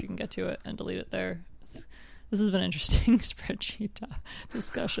bar if you can get to it and delete it there. This has been an interesting spreadsheet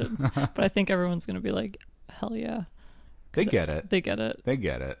discussion, but I think everyone's going to be like, hell yeah. They get it. They get it. They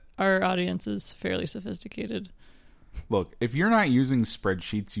get it. Our audience is fairly sophisticated. Look, if you're not using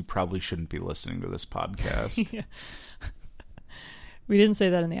spreadsheets, you probably shouldn't be listening to this podcast. Yeah. We didn't say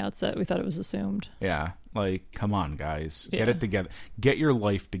that in the outset. We thought it was assumed. Yeah. Like, come on, guys. Yeah. Get it together. Get your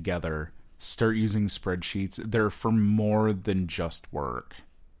life together. Start using spreadsheets. They're for more than just work.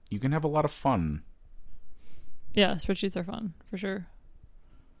 You can have a lot of fun. Yeah, spreadsheets are fun, for sure.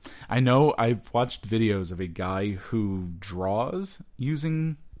 I know I've watched videos of a guy who draws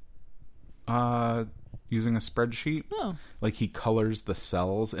using a spreadsheet. Oh. Like he colors the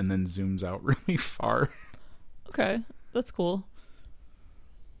cells and then zooms out really far. Okay, that's cool.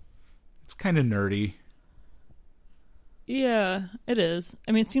 It's kind of nerdy. Yeah, it is.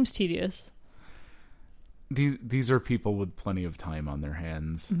 I mean, it seems tedious. These are people with plenty of time on their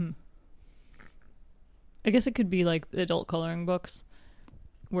hands. Mm-hmm. I guess it could be like the adult coloring books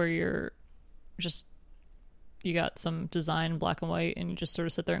where you got some design black and white and you just sort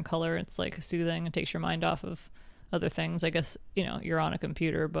of sit there and color. It's like soothing. It takes your mind off of other things. I guess, you're on a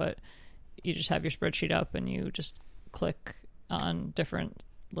computer, but you just have your spreadsheet up and you just click on different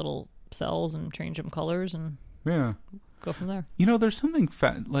little cells and change them colors and yeah, go from there. There's something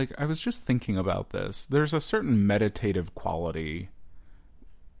like I was just thinking about this. There's a certain meditative quality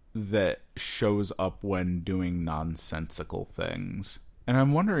that shows up when doing nonsensical things. And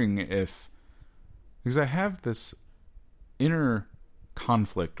I'm wondering because I have this inner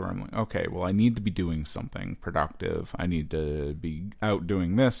conflict where I'm like, okay, well, I need to be doing something productive. I need to be out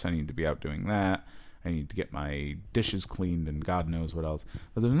doing this. I need to be out doing that. I need to get my dishes cleaned and God knows what else.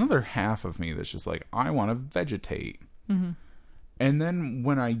 But there's another half of me that's just like, I want to vegetate. Mm-hmm. And then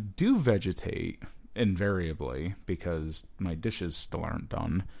when I do vegetate, invariably, because my dishes still aren't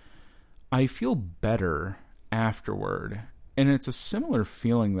done, I feel better afterward. And it's a similar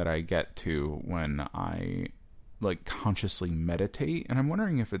feeling that I get to when I like consciously meditate. And I'm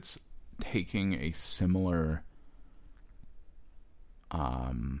wondering if it's taking a similar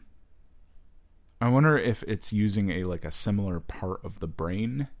I wonder if it's using a similar part of the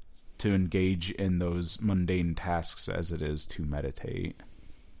brain to engage in those mundane tasks as it is to meditate.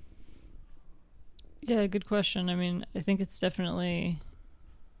 Yeah, good question. I mean, I think it's definitely,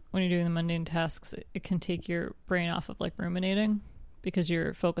 when you're doing the mundane tasks, it can take your brain off of like ruminating because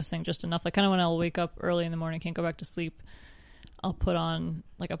you're focusing just enough. Like kind of when I'll wake up early in the morning, can't go back to sleep, I'll put on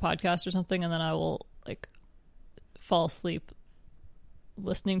like a podcast or something and then I will like fall asleep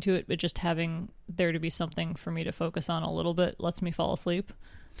listening to it, but just having there to be something for me to focus on a little bit lets me fall asleep.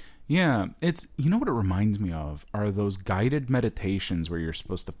 Yeah, it's, what it reminds me of are those guided meditations where you're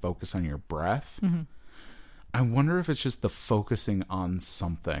supposed to focus on your breath. Mm-hmm. I wonder if it's just the focusing on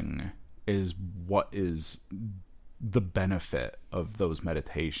something is what is the benefit of those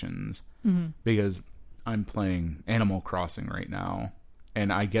meditations. Mm-hmm. Because I'm playing Animal Crossing right now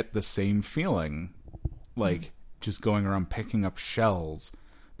and I get the same feeling like just going around picking up shells,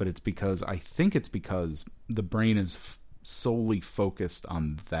 but it's because the brain is solely focused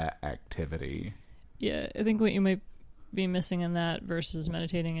on that activity. Yeah, I think what you might be missing in that versus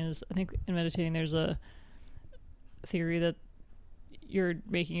meditating is, I think in meditating there's a theory that you're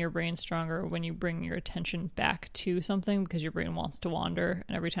making your brain stronger when you bring your attention back to something because your brain wants to wander,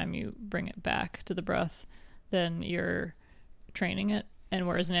 and every time you bring it back to the breath, then you're training it. And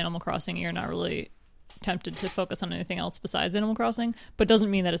whereas in Animal Crossing, you're not really tempted to focus on anything else besides Animal Crossing, but doesn't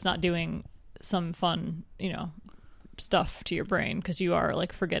mean that it's not doing some fun, stuff to your brain, because you are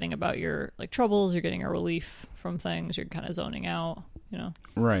like forgetting about your like troubles, you're getting a relief from things, you're kind of zoning out,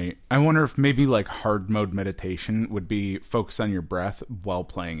 Right. I wonder if maybe like hard mode meditation would be focus on your breath while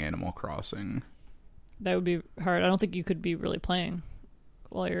playing Animal Crossing. That would be hard. I don't think you could be really playing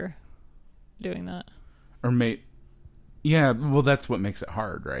while you're doing that. Or yeah, well, that's what makes it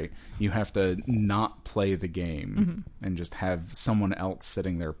hard, right? You have to not play the game and just have someone else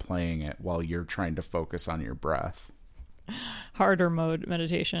sitting there playing it while you're trying to focus on your breath. Harder mode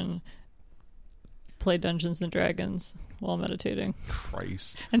meditation. Play Dungeons and Dragons while meditating.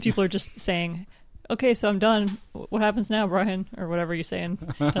 Christ. And people are just saying, okay, so I'm done. What happens now, Brian? Or whatever you say in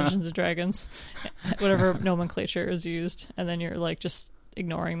Dungeons and Dragons. Whatever nomenclature is used. And then you're like just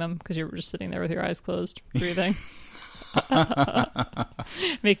ignoring them because you're just sitting there with your eyes closed, breathing.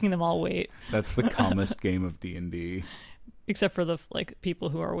 Making them all wait. That's the calmest game of D&D. Except for the like people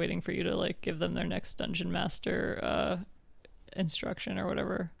who are waiting for you to like give them their next dungeon master instruction or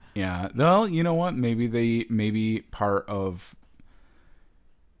whatever. Yeah. Well, you know what? Maybe part of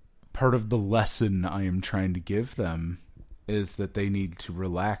the lesson I am trying to give them is that they need to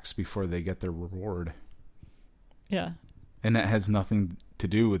relax before they get their reward. Yeah. And that has nothing to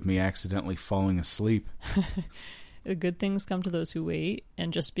do with me accidentally falling asleep. Good things come to those who wait,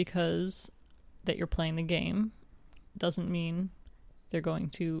 and just because that you're playing the game doesn't mean they're going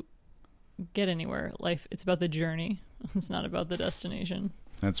to get anywhere. Life, it's about the journey. It's not about the destination.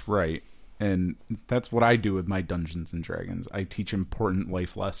 That's right. And that's what I do with my Dungeons and Dragons. I teach important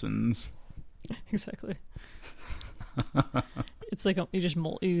life lessons. Exactly. It's like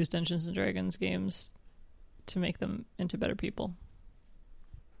you use Dungeons and Dragons games to make them into better people.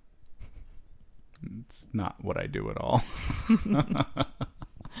 It's not what I do at all.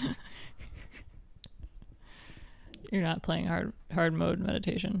 You're not playing hard mode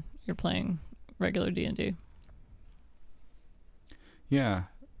meditation. You're playing regular D&D. Yeah.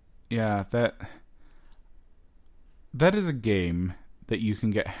 Yeah, that is a game that you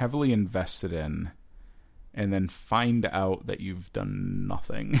can get heavily invested in and then find out that you've done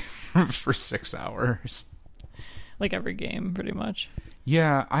nothing for 6 hours. Like every game, pretty much.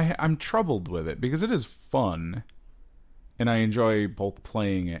 Yeah, I'm troubled with it because it is fun, and I enjoy both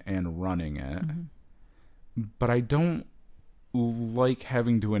playing it and running it. Mm-hmm. But I don't like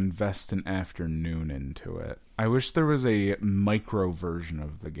having to invest an afternoon into it. I wish there was a micro version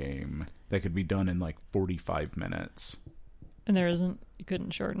of the game that could be done in like 45 minutes. And there isn't? You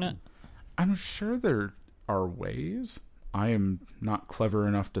couldn't shorten it? I'm sure there are ways. I am not clever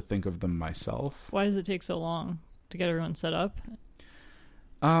enough to think of them myself. Why does it take so long to get everyone set up?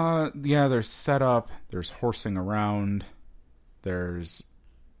 Yeah, there's setup, there's horsing around, there's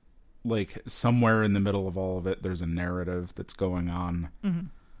like somewhere in the middle of all of it, there's a narrative that's going on.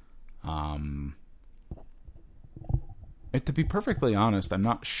 Mm-hmm. To be perfectly honest, I'm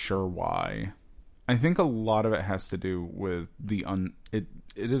not sure why. I think a lot of it has to do with it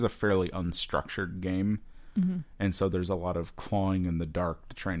is a fairly unstructured game. Mm-hmm. And so there's a lot of clawing in the dark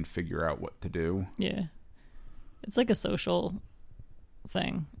to try and figure out what to do. Yeah. It's like a social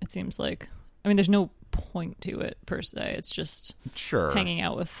thing, it seems like. I mean, there's no point to it per se. It's just hanging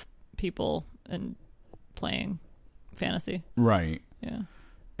out with people and playing fantasy. Right. Yeah.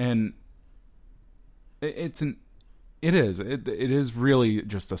 And it is really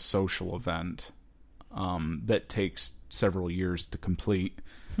just a social event that takes several years to complete.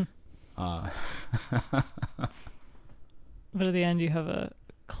 But at the end you have a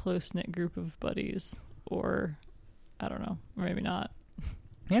close-knit group of buddies, or I don't know, or maybe not.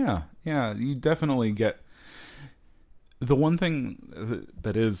 Yeah, you definitely get... The one thing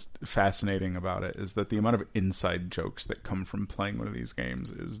that is fascinating about it is that the amount of inside jokes that come from playing one of these games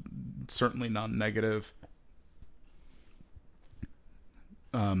is certainly non-negative.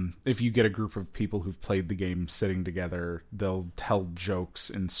 If you get a group of people who've played the game sitting together, they'll tell jokes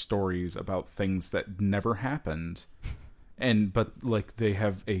and stories about things that never happened. But like they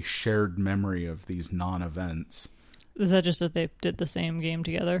have a shared memory of these non-events. Is that just that they did the same game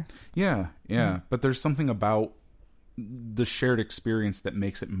together? Yeah. Mm-hmm. But there's something about the shared experience that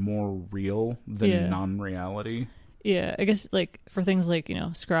makes it more real than non-reality. Yeah, I guess like for things like,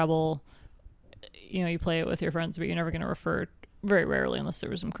 Scrabble, you play it with your friends, but you're never going to refer, very rarely unless there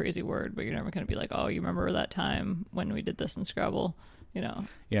was some crazy word, but you're never going to be like, oh, you remember that time when we did this in Scrabble,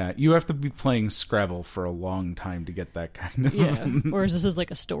 Yeah, you have to be playing Scrabble for a long time to get that kind of... Yeah, whereas this is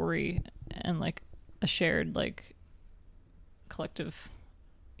like a story and like a shared like collective,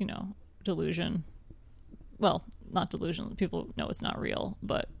 delusion. Well, not delusion. People know it's not real,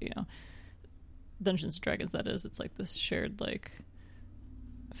 but, Dungeons and Dragons, that is. It's like this shared, like,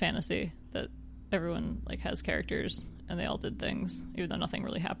 fantasy that everyone, like, has characters, and they all did things, even though nothing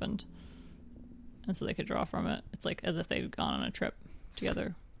really happened. And so they could draw from it. It's like as if they'd gone on a trip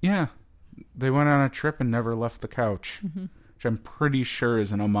together. Yeah. They went on a trip and never left the couch, mm-hmm. which I'm pretty sure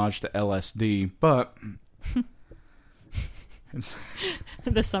is an homage to LSD, but... it's...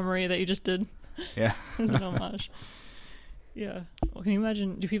 The summary that you just did. Yeah. As an homage. Yeah. Well, can you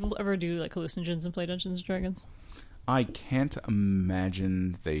imagine, do people ever do like hallucinogens and play Dungeons and Dragons? I can't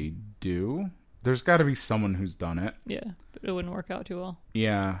imagine they do. There's got to be someone who's done it. Yeah, but it wouldn't work out too well.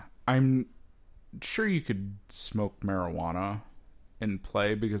 Yeah. I'm sure you could smoke marijuana and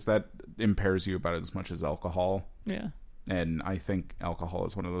play because that impairs you about as much as alcohol. Yeah. And I think alcohol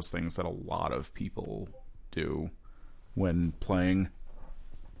is one of those things that a lot of people do when playing.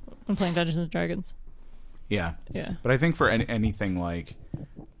 When playing Dungeons and Dragons. Yeah. Yeah. But I think for anything like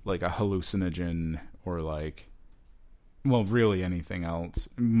a hallucinogen or like, well, really anything else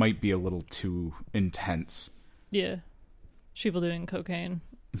might be a little too intense. Yeah. People doing cocaine.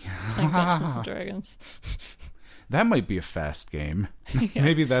 Playing Dungeons and Dragons. That might be a fast game. Yeah.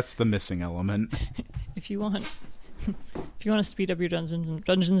 Maybe that's the missing element. If you want to speed up your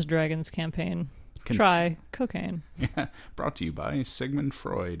Dungeons and Dragons campaign, Try cocaine. Yeah, brought to you by Sigmund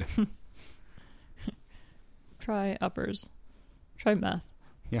Freud. Try uppers. Try meth.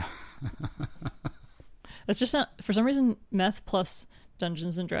 Yeah. That's just not, for some reason, meth plus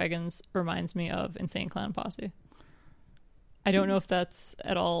Dungeons and Dragons reminds me of Insane Clown Posse. I don't know if that's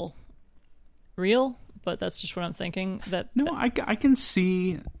at all real, but that's just what I'm thinking. I can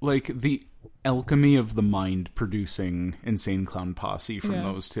see like the alchemy of the mind producing Insane Clown Posse from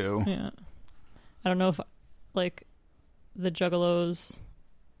those two. Yeah. I don't know if like the Juggalos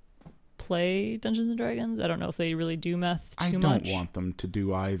play Dungeons and Dragons. I don't know if they really do meth too much. I don't want them to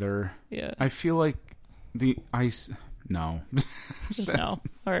do either. Yeah. I feel like no. Just no.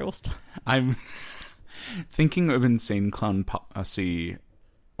 All right, we'll stop. I'm thinking of Insane Clown Posse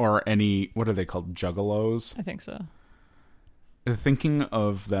or any, what are they called? Juggalos? I think so. Thinking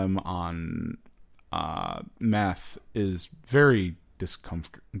of them on meth is very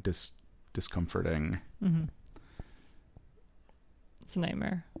discomforting. Mm-hmm. It's a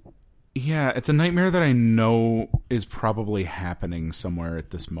nightmare. Yeah, it's a nightmare that I know is probably happening somewhere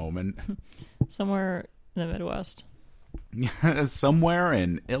at this moment. Somewhere in the Midwest. Yeah, somewhere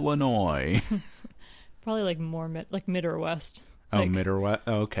in Illinois. Probably like more mid or west. Oh, like, mid or west?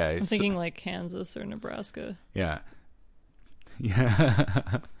 Okay. I'm thinking like Kansas or Nebraska. Yeah.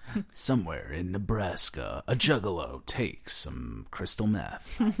 Yeah. Somewhere in Nebraska, a juggalo takes some crystal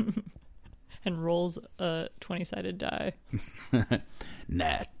meth. And rolls a 20-sided die.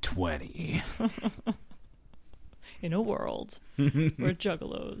 Nat 20. In a world where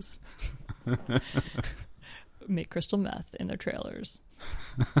juggalos make crystal meth in their trailers.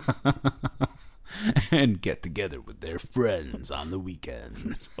 And get together with their friends on the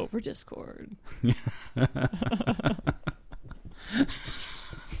weekends. Over Discord.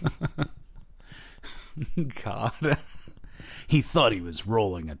 God. He thought he was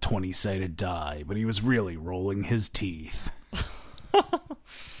rolling a 20-sided die, but he was really rolling his teeth.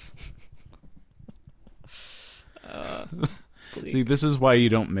 See, this is why you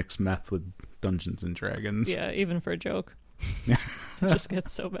don't mix meth with Dungeons and Dragons. Yeah, even for a joke. It just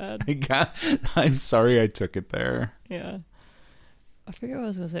gets so bad. I'm sorry I took it there. Yeah. I forget what I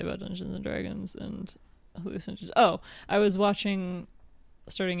was going to say about Dungeons and Dragons and hallucinogens. Oh, I was watching,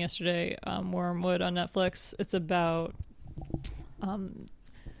 starting yesterday, Wormwood on Netflix. It's about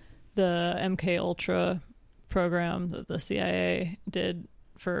the MK Ultra program that the CIA did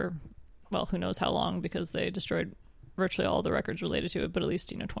for, well, who knows how long, because they destroyed virtually all the records related to it, but at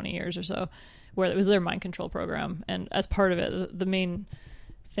least 20 years or so, where it was their mind control program. And as part of it, the main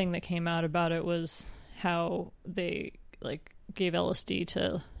thing that came out about it was how they like gave LSD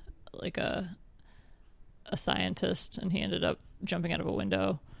to like a scientist, and he ended up jumping out of a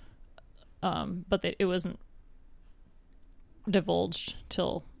window, but it wasn't divulged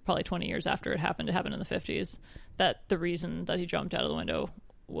till probably 20 years after it happened. It happened in the 50s, that the reason that he jumped out of the window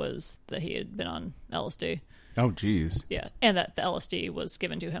was that he had been on LSD. Oh, geez. Yeah, and that the LSD was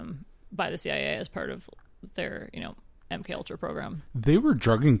given to him by the CIA as part of their, MK Ultra program. They were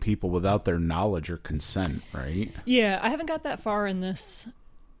drugging people without their knowledge or consent, right? Yeah, I haven't got that far in this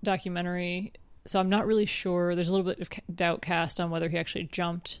documentary, so I'm not really sure. There's a little bit of doubt cast on whether he actually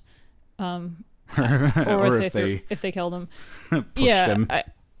jumped, or if they killed him. Pushed him.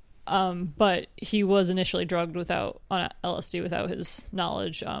 But he was initially drugged on LSD without his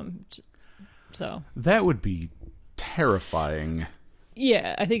knowledge. So that would be terrifying.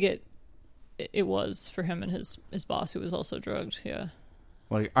 Yeah, I think it was for him and his boss, who was also drugged. Yeah.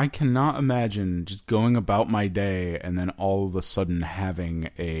 Like, I cannot imagine just going about my day and then all of a sudden having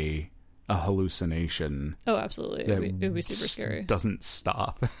a hallucination. Oh, absolutely. It would be super scary. Doesn't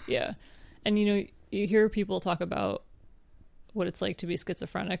stop. Yeah. And, you hear people talk about what it's like to be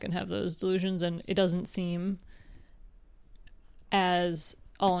schizophrenic and have those delusions, and it doesn't seem as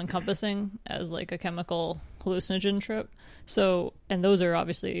all-encompassing as, like, a chemical hallucinogen trip. So, and those are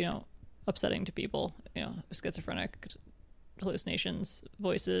obviously, upsetting to people, schizophrenic hallucinations,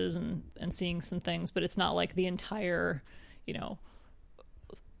 voices, and seeing some things, but it's not like the entire,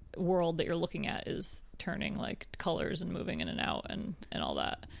 world that you're looking at is turning like colors and moving in and out and all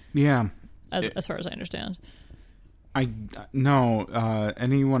that. Yeah. As far as I understand.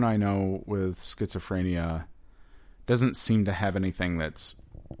 Anyone I know with schizophrenia doesn't seem to have anything that's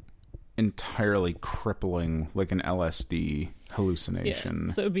entirely crippling, like an LSD hallucination.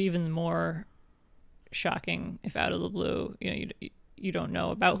 Yeah. So it would be even more shocking if out of the blue, you don't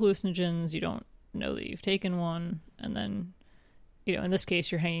know about hallucinogens, you don't know that you've taken one, and then, in this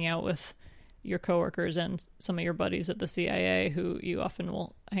case, you're hanging out with your coworkers and some of your buddies at the CIA, who you often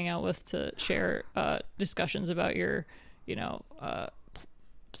will hang out with to share discussions about your,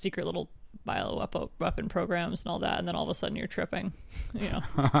 secret little bioweapon programs and all that, and then all of a sudden you're tripping,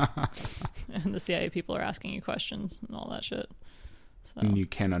 and the CIA people are asking you questions and all that shit. So. And you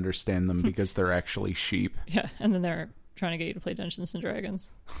can't understand them because they're actually sheep. Yeah, and then they're trying to get you to play Dungeons and Dragons.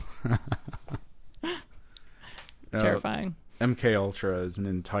 Terrifying. MK Ultra is an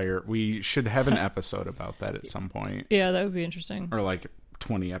entire... We should have an episode about that at some point. Yeah, that would be interesting. Or like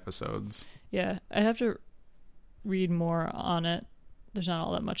 20 episodes. Yeah, I'd have to read more on it. There's not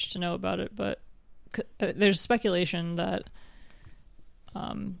all that much to know about it, but there's speculation that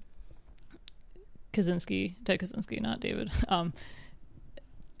Ted Kaczynski, not David,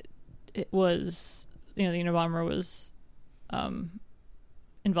 it was, the Unabomber was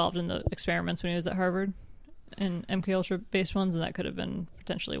involved in the experiments when he was at Harvard, in MK Ultra based ones, and that could have been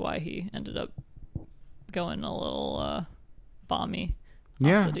potentially why he ended up going a little bomby.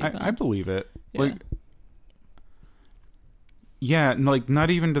 Yeah, I believe it. Yeah. Like, yeah, like not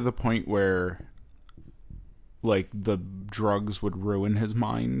even to the point where like the drugs would ruin his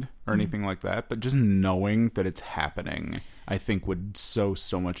mind or anything like that, but just knowing that it's happening, I think would sow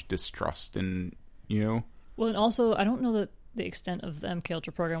so much distrust in you. Well, and also I don't know that the extent of the MK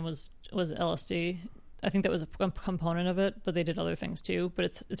Ultra program was LSD. I think that was a component of it, but they did other things too. But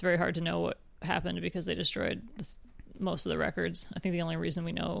it's very hard to know what happened because they destroyed most of the records. I think the only reason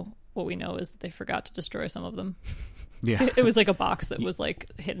we know what we know is that they forgot to destroy some of them. Yeah, it was like a box that was like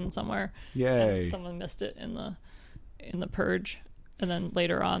hidden somewhere. Yay! And someone missed it in the purge, and then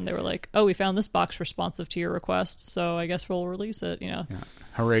later on they were like, "Oh, we found this box responsive to your request, so I guess we'll release it." Yeah.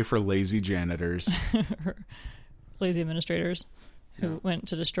 Hooray for lazy janitors, lazy administrators who went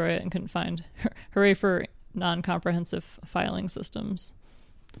to destroy it and couldn't find. Hooray for non-comprehensive filing systems.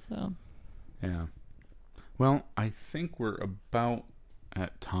 So. Yeah. Well, I think we're about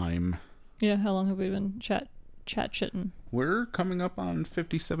at time. Yeah. How long have we been chat-chitting? We're coming up on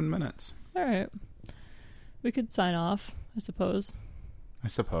 57 minutes. All right. We could sign off, I suppose.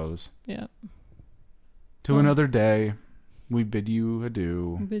 Yeah. To another day, we bid you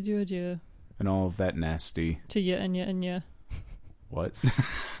adieu. And all of that nasty. To ya and ya and ya. What?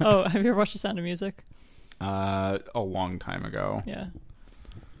 Oh, have you ever watched The Sound of Music? A long time ago. Yeah.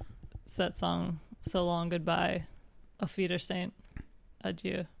 It's that song, So Long Goodbye, Auf Wiedersehen,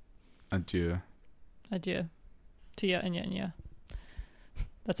 Adieu. Adieu. To ya and ya and ya.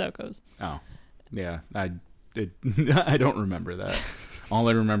 That's how it goes. Oh. Yeah. I don't remember that. All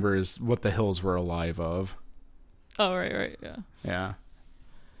I remember is What the Hills Were Alive Of. Oh, right, yeah. Yeah.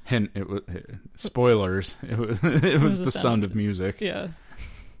 Hint, it was spoilers. It was the sound of music. Yeah.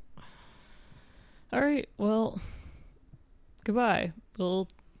 All right. Well, goodbye. We'll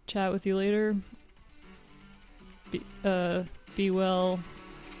chat with you later. Be well.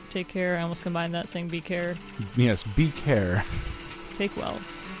 Take care. I almost combined that saying be care. Yes, be care. Take well.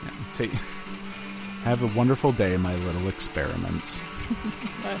 Yeah, have a wonderful day, my little experiments.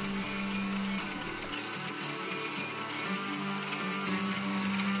 Bye.